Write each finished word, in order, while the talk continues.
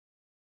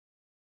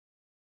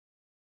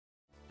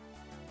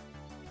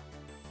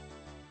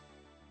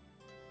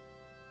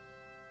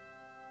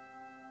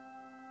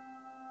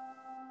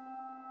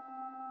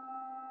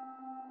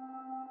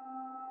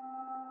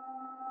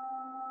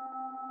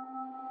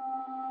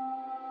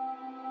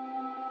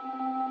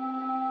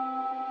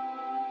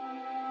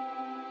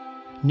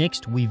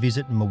Next, we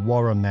visit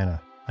Mawarra Manor,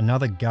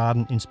 another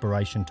garden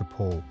inspiration to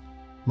Paul.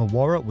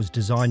 Mawarra was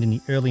designed in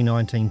the early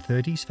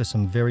 1930s for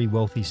some very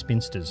wealthy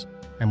spinsters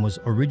and was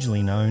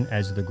originally known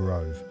as the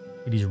Grove.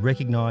 It is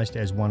recognised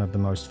as one of the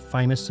most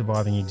famous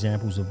surviving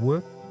examples of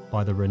work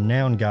by the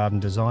renowned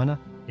garden designer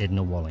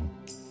Edna Walling.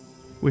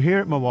 We're here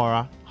at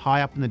Mawarra,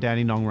 high up in the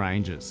Dandenong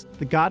Ranges.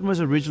 The garden was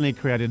originally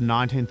created in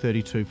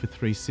 1932 for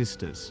three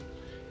sisters.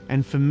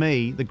 And for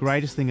me, the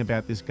greatest thing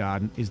about this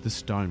garden is the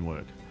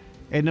stonework.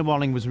 Edna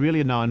Walling was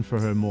really known for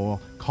her more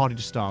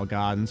cottage-style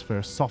gardens, for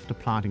her softer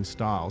planting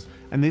styles,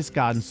 and this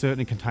garden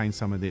certainly contains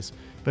some of this.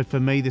 But for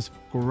me, this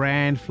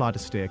grand flight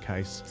of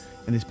staircase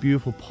and this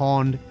beautiful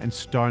pond and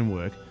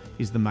stonework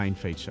is the main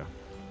feature.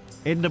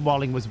 Edna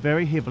Walling was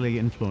very heavily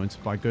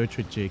influenced by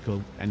Gertrude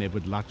Jekyll and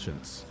Edward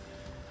Lutyens,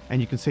 and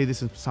you can see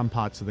this in some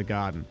parts of the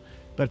garden.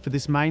 But for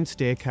this main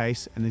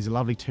staircase and these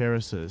lovely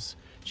terraces,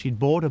 she'd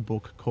bought a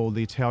book called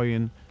The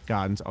Italian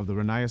Gardens of the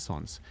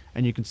Renaissance,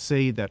 and you can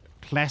see that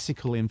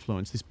classical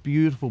influence, this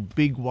beautiful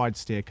big wide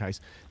staircase.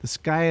 The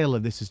scale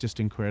of this is just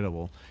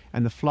incredible,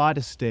 and the flight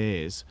of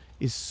stairs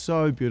is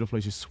so beautiful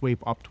as you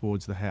sweep up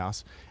towards the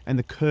house, and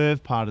the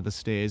curved part of the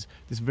stairs,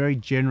 this very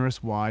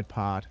generous wide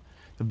part,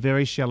 the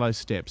very shallow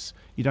steps.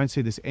 You don't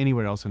see this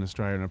anywhere else in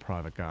Australia in a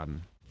private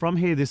garden. From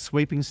here, this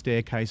sweeping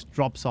staircase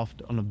drops off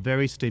on a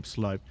very steep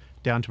slope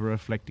down to a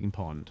reflecting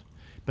pond.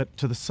 But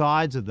to the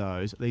sides of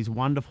those, these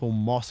wonderful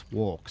moss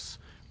walks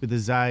with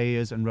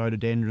azaleas and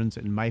rhododendrons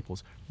and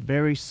maples,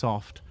 very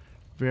soft,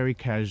 very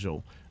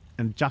casual,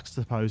 and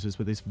juxtaposes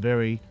with this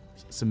very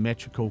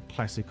symmetrical,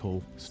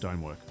 classical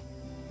stonework.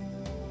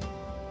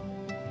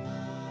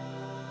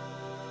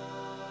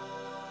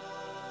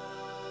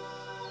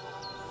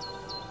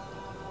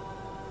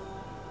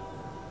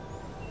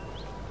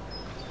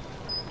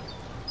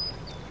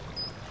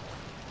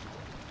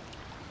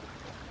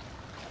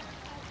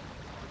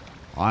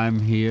 I'm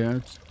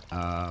here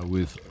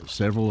with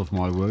several of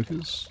my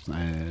workers,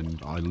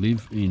 and I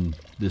live in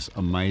this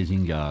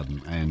amazing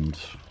garden, and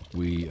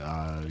we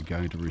are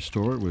going to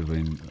restore it. We've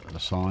been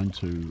assigned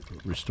to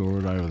restore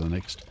it over the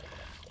next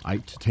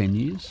 8 to 10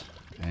 years,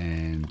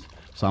 and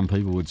some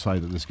people would say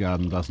that this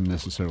garden doesn't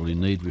necessarily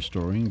need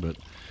restoring, but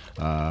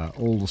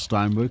all the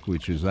stonework,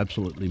 which is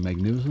absolutely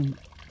magnificent,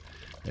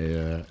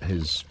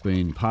 has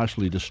been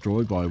partially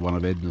destroyed by one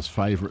of Edna's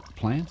favourite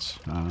plants,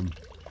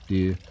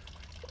 dear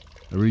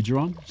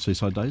Erigeron,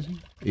 seaside daisy.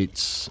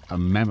 It's a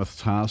mammoth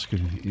task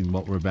in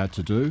what we're about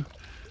to do.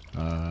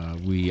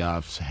 We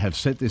have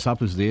set this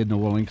up as the Edna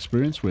Walling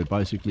experience, where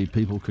basically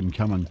people can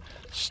come and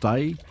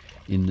stay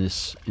in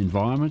this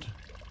environment,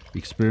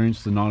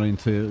 experience the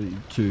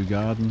 1932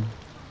 garden.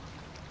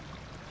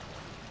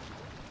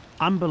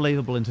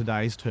 Unbelievable in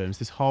today's terms,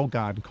 this whole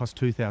garden cost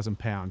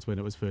 £2,000 when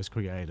it was first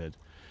created.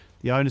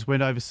 The owners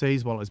went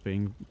overseas while it was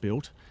being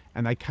built,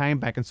 and they came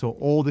back and saw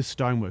all this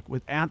stonework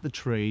without the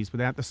trees,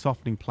 without the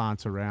softening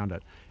plants around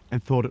it,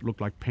 and thought it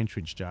looked like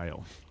Pentridge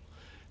Jail.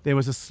 There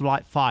was a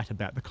slight fight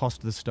about the cost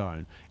of the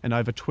stone, and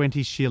over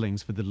 20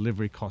 shillings for the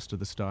delivery cost of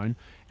the stone,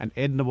 and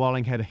Edna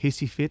Walling had a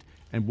hissy fit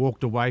and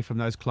walked away from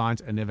those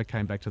clients and never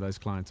came back to those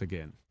clients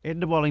again.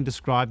 Edna Walling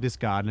described this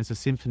garden as a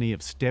symphony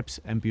of steps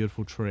and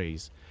beautiful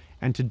trees,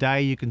 and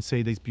today you can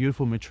see these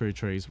beautiful mature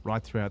trees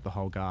right throughout the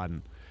whole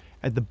garden.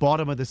 At the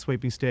bottom of the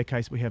sweeping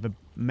staircase, we have a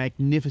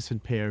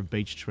magnificent pair of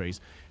beech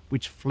trees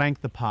which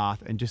flank the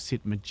path and just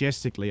sit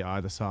majestically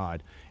either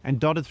side. And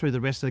dotted through the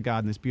rest of the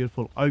garden, there's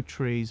beautiful oak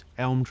trees,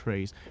 elm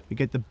trees. We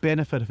get the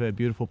benefit of her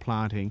beautiful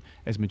planting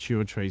as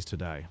mature trees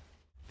today.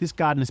 This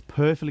garden is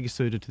perfectly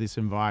suited to this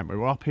environment.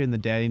 We're up here in the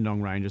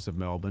Dandenong Ranges of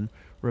Melbourne.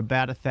 We're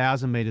about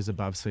 1,000 metres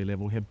above sea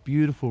level. We have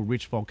beautiful,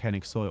 rich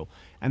volcanic soil,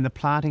 and the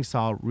planting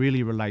style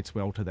really relates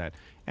well to that.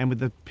 And with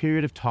the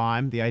period of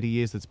time, the 80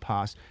 years that's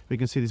passed, we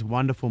can see this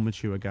wonderful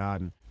mature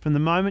garden. From the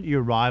moment you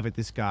arrive at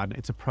this garden,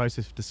 it's a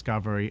process of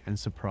discovery and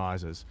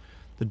surprises.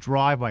 The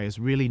driveway is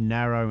really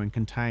narrow and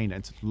contained,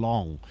 and it's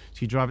long. So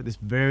you drive at this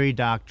very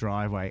dark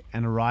driveway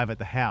and arrive at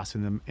the house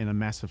in a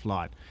massive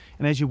light.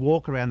 And as you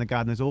walk around the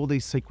garden, there's all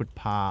these secret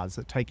paths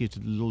that take you to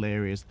little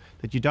areas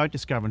that you don't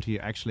discover until you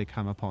actually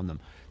come upon them.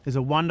 There's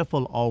a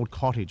wonderful old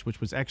cottage which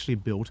was actually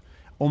built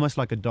almost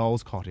like a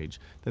doll's cottage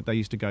that they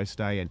used to go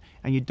stay in.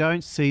 And you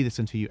don't see this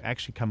until you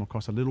actually come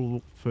across a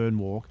little fern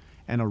walk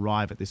and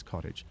arrive at this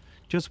cottage.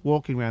 Just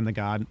walking around the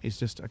garden is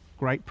just a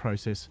great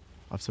process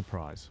of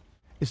surprise.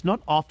 It's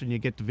not often you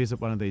get to visit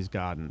one of these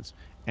gardens,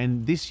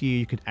 and this year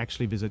you could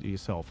actually visit it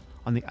yourself.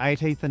 On the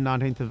 18th and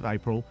 19th of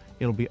April,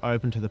 it'll be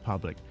open to the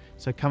public.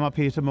 So come up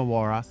here to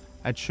Mawarra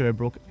at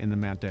Sherbrooke in the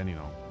Mount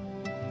Dandenong.